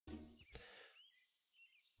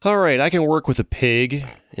Alright, I can work with a pig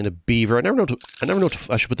and a beaver. I never know if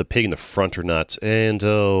I should put the pig in the front or not. And,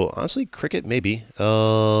 honestly, cricket, maybe.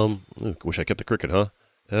 Wish I kept the cricket, huh?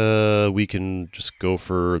 We can just go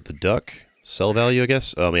for the duck. Sell value, I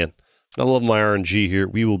guess. Oh, man. I love my RNG here.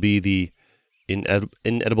 We will be the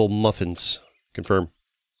Inedible Muffins. Confirm.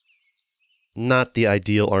 Not the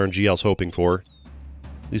ideal RNG I was hoping for.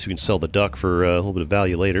 At least we can sell the duck for a little bit of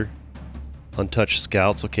value later. Untouched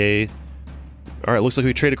scouts, okay. Alright, looks like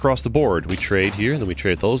we trade across the board. We trade here, then we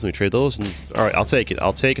trade those, then we trade those, and... Alright, I'll take it.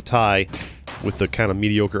 I'll take a tie with the kind of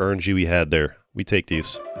mediocre RNG we had there. We take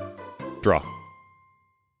these. Draw.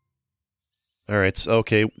 Alright,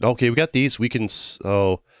 okay, we got these. We can...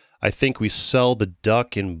 Oh, I think we sell the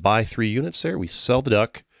duck and buy 3 units there. We sell the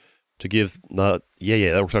duck to give...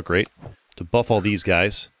 yeah, that works out great. To buff all these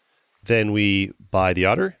guys. Then we buy the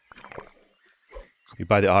otter. We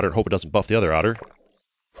buy the otter and hope it doesn't buff the other otter.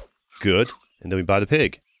 Good. And then we buy the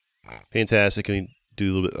pig. Fantastic. And we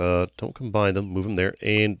do a little bit, don't combine them, move them there.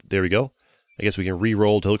 And there we go. I guess we can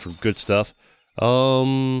re-roll to look for good stuff. I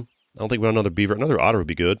don't think we want another beaver. Another otter would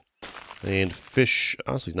be good. And fish,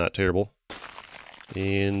 honestly, is not terrible.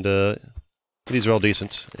 And these are all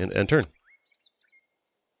decent. And turn.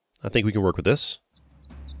 I think we can work with this.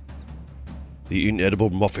 The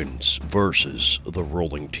Inedible Muffins versus the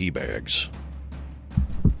Rolling Teabags.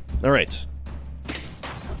 Alright.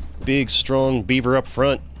 Big, strong beaver up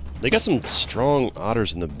front. They got some strong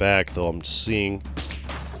otters in the back, though, I'm seeing.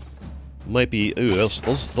 Might be... Ooh,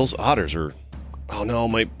 those otters are... Oh no,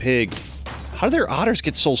 my pig. How do their otters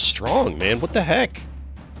get so strong, man? What the heck?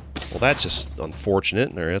 Well, that's just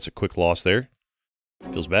unfortunate. Alright, that's a quick loss there.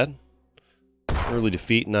 Feels bad. Early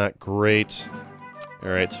defeat, not great.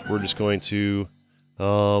 Alright, we're just going to...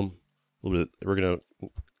 we're gonna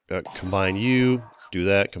combine you. Do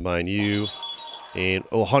that, combine you. And,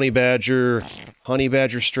 oh, Honey Badger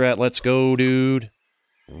strat, let's go, dude.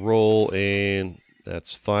 Roll, and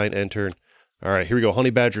that's fine, enter. Alright, here we go, Honey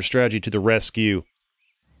Badger strategy to the rescue.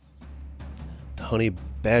 The Honey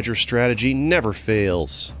Badger strategy never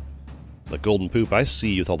fails. The golden poop, I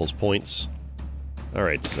see you with all those points.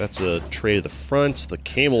 Alright, so that's a trade at the front. The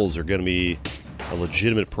camels are gonna be a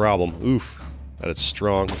legitimate problem. Oof, that is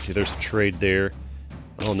strong. Okay, there's a trade there.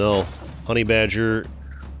 Oh no, Honey Badger...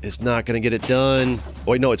 is not going to get it done.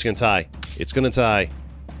 Oh, wait, no, it's going to tie. It's going to tie.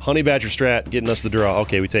 Honey Badger strat getting us the draw.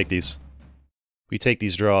 Okay, we take these. We take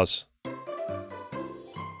these draws.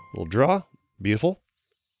 Little draw. Beautiful.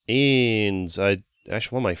 And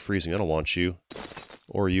actually, why am I freezing? I don't want you.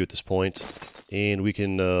 Or you at this point. And we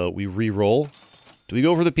can, we re-roll. Do we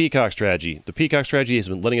go for the Peacock strategy? The Peacock strategy has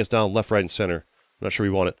been letting us down left, right, and center. I'm not sure we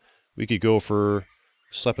want it. We could go for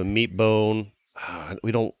slap a meat bone. I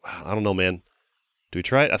don't know, man. Do we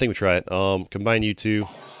try it? I think we try it. Combine you two.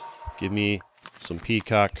 Give me some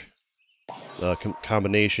Peacock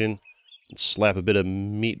combination. And slap a bit of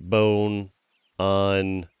meat bone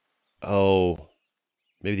on... Oh...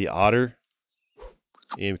 Maybe the otter?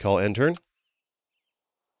 And we call end turn.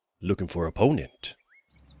 Looking for opponent.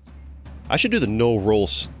 I should do the no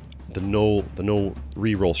rolls... The no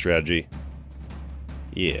re-roll strategy.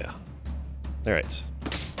 Yeah. Alright.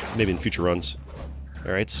 Maybe in future runs.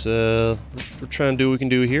 Alright, so we're trying to do what we can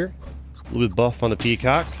do here. A little bit buff on the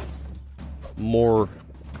Peacock. More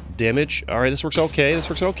damage. Alright, this works okay. This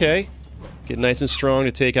works okay. Get nice and strong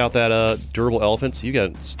to take out that durable elephant. You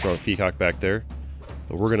got a strong Peacock back there.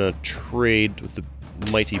 But we're going to trade with the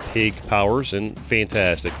mighty pig powers, and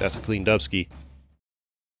fantastic. That's a clean dubski.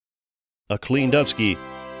 A clean dubski.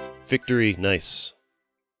 Victory. Nice.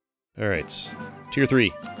 Alright. Tier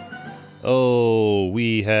 3. Oh,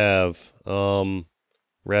 we have...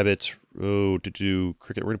 Rabbit, oh, to do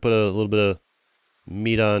cricket. We're gonna put a little bit of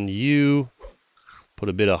meat on you, put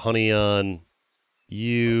a bit of honey on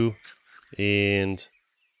you, and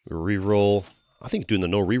re-roll. I think doing the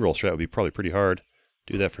no re-roll strat would be probably pretty hard.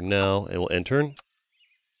 Do that for now, and we'll end turn.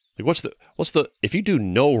 Like, what's the? If you do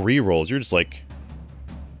no re-rolls, you're just gonna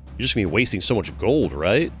be wasting so much gold,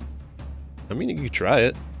 right? I mean, you can try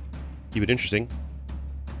it, keep it interesting.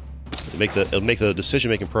 It'll make the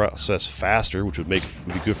decision-making process faster, which would be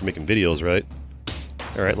good for making videos, right?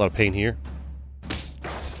 Alright, a lot of pain here.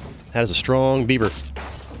 That is a strong beaver.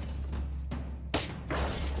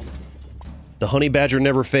 The Honey Badger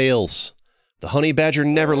never fails. The Honey Badger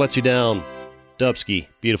never lets you down. Dubski.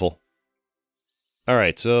 Beautiful.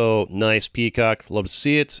 Alright, so nice Peacock. Love to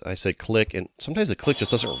see it. I said click, and sometimes the click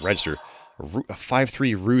just doesn't register. A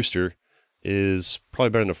 5-3 Rooster is probably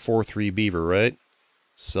better than a 4-3 Beaver, right?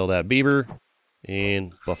 Sell that beaver,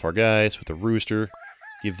 and buff our guys with the rooster.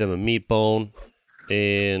 Give them a meat bone,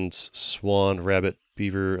 and swan, rabbit.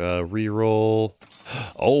 Beaver, reroll.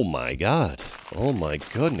 Oh my god. Oh my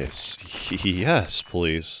goodness. Yes,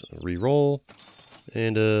 please. Reroll.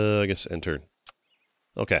 And, I guess end turn.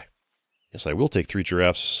 Okay. Yes, I will take 3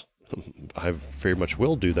 giraffes. I very much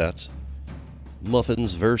will do that.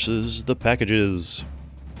 Muffins versus the packages.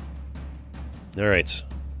 Alright.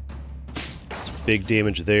 Big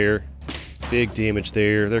damage there. Big damage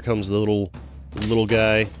there. There comes the little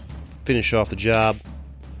guy. Finish off the job.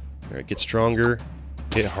 Alright, get stronger.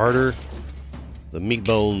 Hit harder. The meat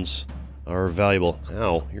bones are valuable.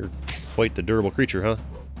 Ow, you're quite the durable creature, huh?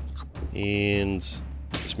 And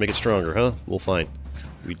just make it stronger, huh? Well, fine.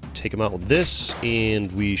 We take him out with this,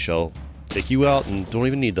 and we shall take you out, and don't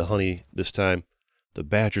even need the honey this time. The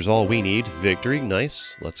badger's all we need. Victory.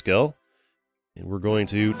 Nice. Let's go. And we're going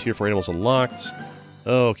to Tier 4 animals unlocked.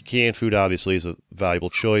 Oh, canned food obviously is a valuable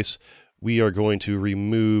choice. We are going to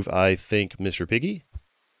remove, I think, Mr. Piggy.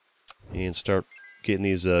 And start getting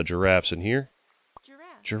these giraffes in here.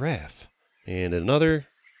 Giraffe. And another.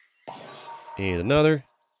 And another.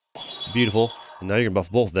 Beautiful. And now you're going to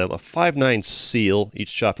buff both of them. A 5/9 seal. Each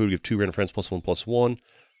shop food give 2 random friends +1/+1.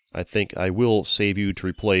 I think I will save you to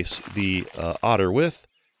replace the otter with.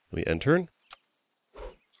 Let me end turn.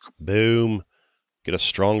 Boom. Get us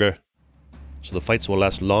stronger. So the fights will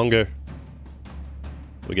last longer.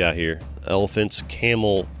 What we got here? Elephant,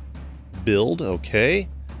 camel build. Okay.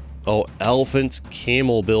 Oh, elephant,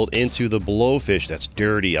 camel build into the blowfish. That's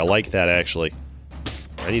dirty. I like that, actually.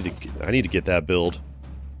 I need to get that build.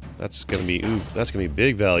 That's gonna be, ooh, that's gonna be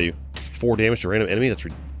big value. 4 damage to random enemy. That's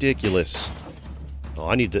ridiculous. Oh,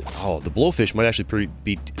 I need to. Oh, the blowfish might actually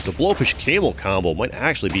be the blowfish camel combo might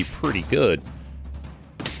actually be pretty good.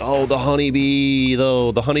 Oh, the honeybee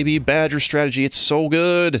though. The honeybee badger strategy. It's so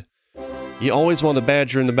good. You always want a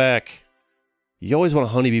badger in the back. You always want a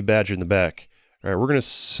honeybee badger in the back. All right, we're gonna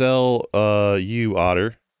sell you,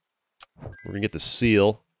 otter. We're gonna get the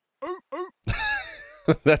seal.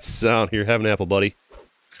 That sound here. Have an apple, buddy.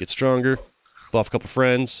 Get stronger. Buff a couple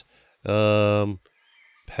friends.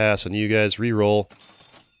 Pass on you guys. Reroll.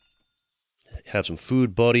 Have some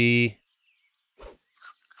food, buddy.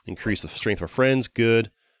 Increase the strength of our friends. Good.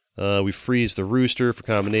 We freeze the rooster for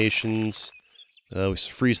combinations. We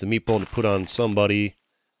freeze the meatball to put on somebody.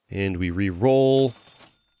 And we re-roll.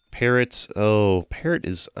 Parrot. Oh, Parrot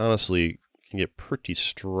is honestly can get pretty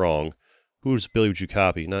strong. Whose ability would you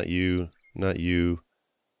copy? Not you. Not you.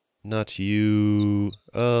 Not you.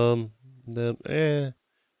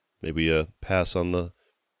 Maybe pass on the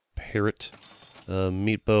Parrot.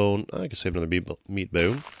 Meat bone. I can save another meat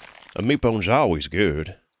bone. A meat bone's always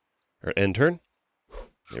good. Alright, end turn.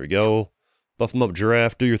 There we go. Buff them up,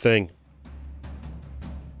 Giraffe. Do your thing.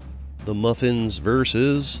 The Muffins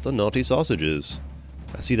versus the Naughty Sausages.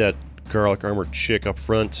 I see that garlic armored chick up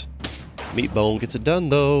front. Meat bone gets it done,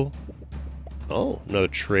 though. Oh, another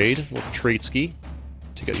trade. A little trade ski.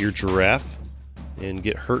 Take out your Giraffe and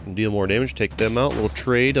get hurt and deal more damage. Take them out. Little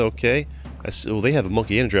trade. Okay. I see, well, they have a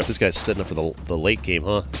monkey and a giraffe. This guy's setting up for the late game,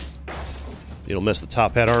 huh? You don't mess with the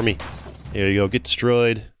top hat army. There you go. Get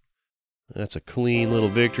destroyed. That's a clean little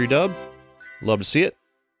victory dub. Love to see it.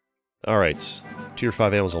 Alright. Tier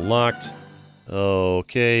 5 animals unlocked.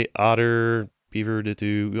 Okay. Otter, beaver, we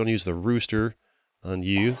want to use the rooster on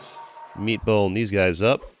you. Meat bone these guys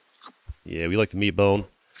up. Yeah, we like the meat bone.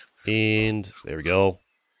 And there we go.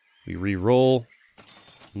 We re-roll.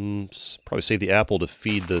 Probably save the apple to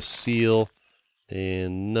feed the seal.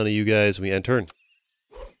 And none of you guys, we end turn.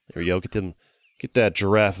 There we go. Get that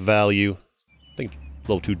giraffe value. I think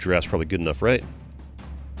level 2 giraffe's probably good enough, right?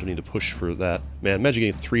 Don't need to push for that. Man, imagine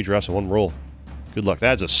getting 3 giraffes in one roll. Good luck.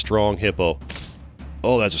 That's a strong hippo.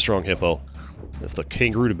 Oh, that's a strong hippo. If the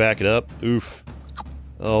kangaroo to back it up, oof.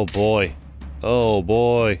 Oh boy. Oh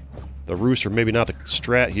boy. The rooster, maybe not the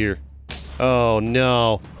strat here. Oh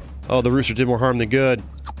no. Oh, the rooster did more harm than good.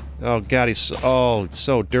 Oh god, it's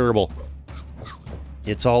so durable.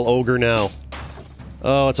 It's all ogre now.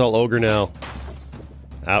 Oh, it's all ogre now.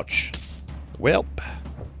 Ouch. Well,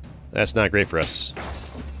 that's not great for us.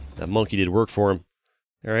 That monkey did work for him.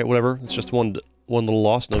 Alright, whatever. It's just one little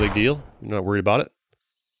loss, no big deal. I'm not worried about it.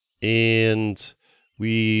 And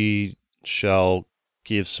we shall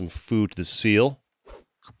give some food to the seal.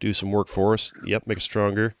 Do some work for us. Yep, make it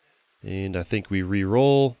stronger. And I think we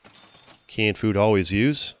re-roll. Canned food always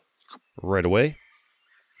use. Right away.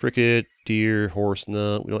 Cricket, deer, horse,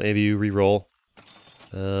 no. We don't have you. Re-roll.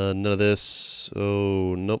 None of this.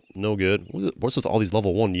 Oh, nope, no good. What's with all these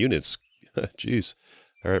level 1 units? Jeez.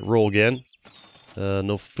 Alright, roll again.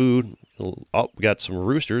 No food. Oh, we got some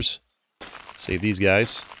roosters. Save these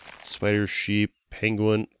guys. Spider, sheep,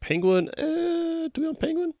 penguin. Penguin? Do we want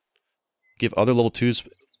penguin? give other level 2s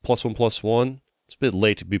 +1/+1. It's a bit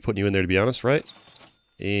late to be putting you in there, to be honest, right?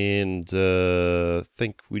 And I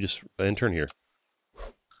think we just end turn here.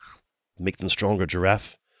 Make them stronger,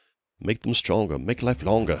 Giraffe. Make them stronger. Make life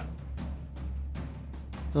longer.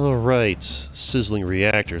 Alright. Sizzling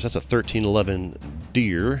reactors. That's a 1311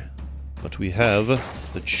 deer. But we have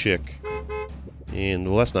the chick. And,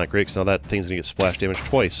 well, that's not great, because now that thing's going to get splash damage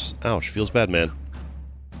twice. Ouch. Feels bad, man.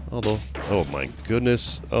 Although, oh my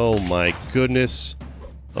goodness. Oh my goodness.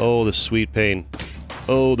 Oh, the sweet pain.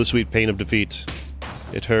 Oh, the sweet pain of defeat.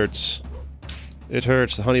 It hurts. It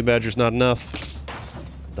hurts. The honey badger's not enough.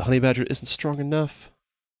 The honey badger isn't strong enough.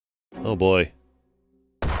 Oh boy.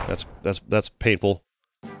 That's painful.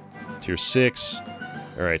 Tier 6.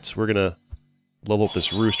 Alright, so we're gonna level up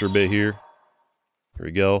this rooster a bit here. Here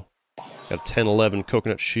we go. Got a 10-11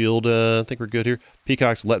 coconut shield. I think we're good here.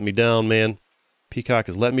 Peacock's letting me down, man. Peacock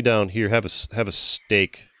is letting me down. Here, have a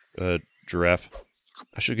steak, Giraffe.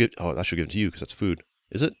 I should give it to you because that's food.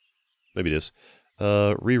 Is it? Maybe it is.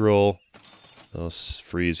 Reroll.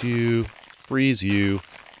 Freeze you. Freeze you.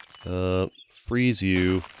 Freeze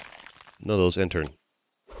you. No, those end turn.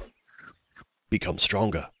 Become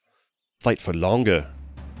stronger. Fight for longer.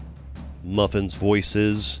 Muffins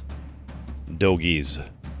voices. Doggies.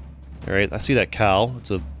 Alright, I see that cow.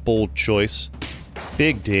 It's a bold choice.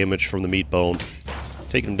 Big damage from the meat bone.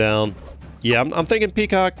 Take him down. Yeah, I'm thinking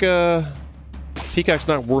Peacock, Peacock's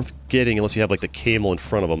not worth getting unless you have, like, the camel in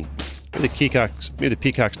front of him. Maybe the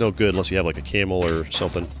Peacock's no good unless you have, like, a camel or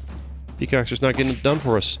something. Peacock's just not getting it done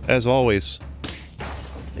for us, as always.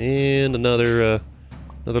 And another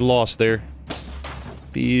loss there.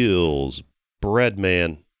 Feels bread,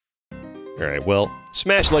 man. Alright, well,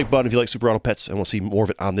 smash the like button if you like Super Auto Pets, and we'll see more of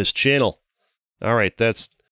it on this channel. Alright, that's